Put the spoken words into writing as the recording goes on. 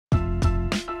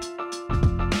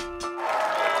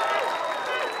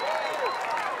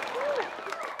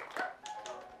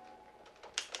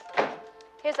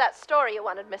that story you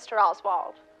wanted, Mr.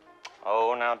 Oswald?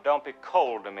 Oh, now don't be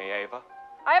cold to me, Ava.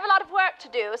 I have a lot of work to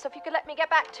do, so if you could let me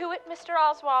get back to it, Mr.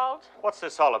 Oswald. What's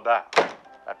this all about?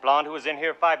 That blonde who was in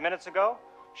here 5 minutes ago?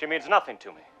 She means nothing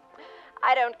to me.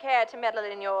 I don't care to meddle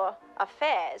in your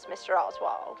affairs, Mr.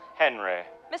 Oswald. Henry.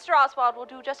 Mr. Oswald will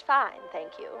do just fine,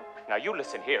 thank you. Now you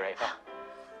listen here, Ava.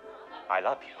 I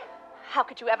love you. How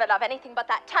could you ever love anything but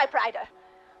that typewriter?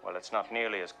 Well, it's not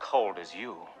nearly as cold as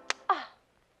you. Ah.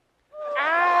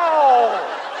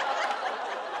 Ow!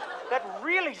 That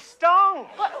really stung.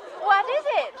 What is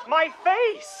it? My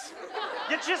face.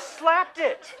 You just slapped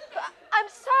it. I'm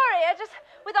sorry,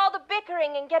 with all the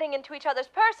bickering and getting into each other's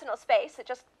personal space, it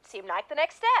just seemed like the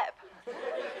next step.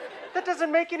 That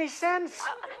doesn't make any sense.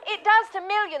 It does to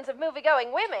millions of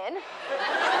movie-going women.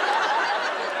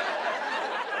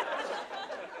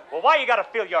 Well, why you gotta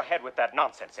fill your head with that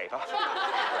nonsense, Ava?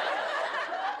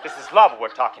 This is love we're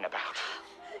talking about.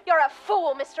 You're a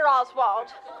fool, Mr.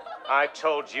 Oswald. I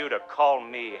told you to call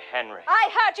me Henry. I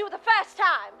heard you the first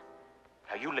time.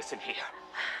 Now you listen here.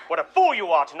 What a fool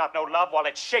you are to not know love while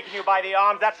it's shaking you by the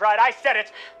arms. That's right, I said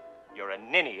it. You're a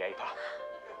ninny, Ava.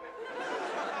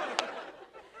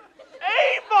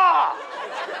 Ava!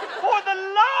 For the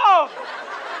love!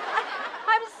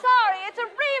 I'm sorry, it's a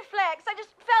reflex. I just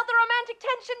felt the romantic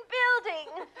tension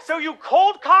building. So you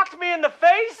cold-cocked me in the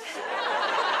face?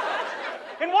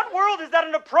 In what world is that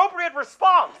an appropriate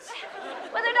response?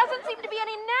 Well, there doesn't seem to be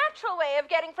any natural way of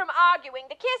getting from arguing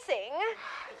to kissing.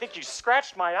 I think you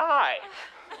scratched my eye.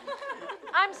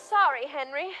 I'm sorry,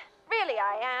 Henry. Really,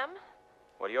 I am.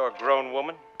 Well, you're a grown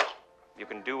woman. You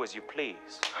can do as you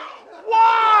please.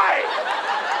 Why?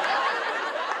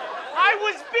 I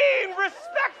was being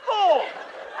respectful.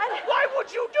 Why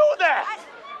would you do that?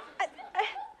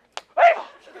 Ava!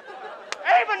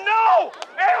 Ava, no!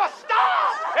 Ava,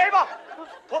 stop! Ava,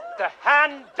 put the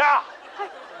hand down.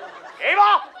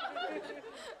 Ava!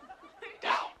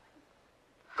 Down.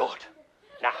 Good.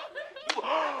 Now.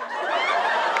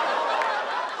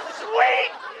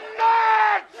 Sweet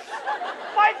nuts!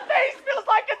 My face feels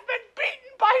like it's been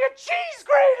beaten by a cheese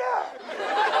grater!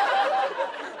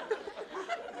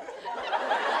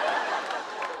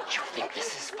 You think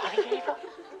this is funny, Ava?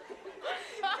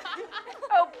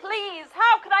 Oh, please,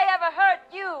 how could I ever hurt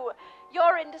you?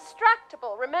 You're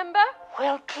indestructible, remember?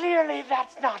 Well, clearly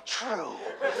that's not true.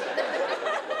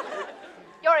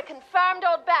 You're a confirmed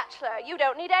old bachelor. You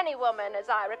don't need any woman, as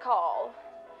I recall.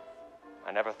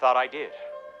 I never thought I did.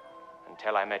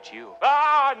 Until I met you.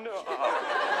 Ah, no!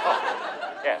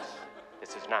 Oh, yes,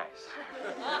 this is nice.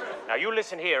 Now you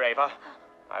listen here, Ava.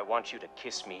 I want you to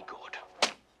kiss me good.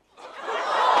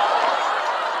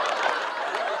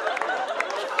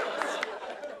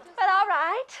 But all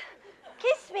right,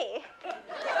 kiss me.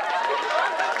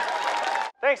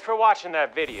 Thanks for watching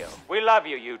that video. We love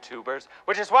you, YouTubers,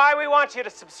 which is why we want you to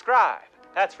subscribe.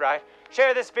 That's right.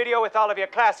 Share this video with all of your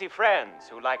classy friends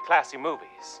who like classy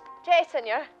movies. Jason,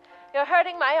 you're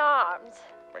hurting my arms.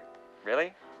 Wait,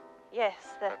 really?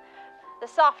 Yes, the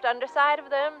soft underside of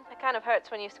them, it kind of hurts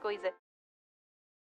when you squeeze it.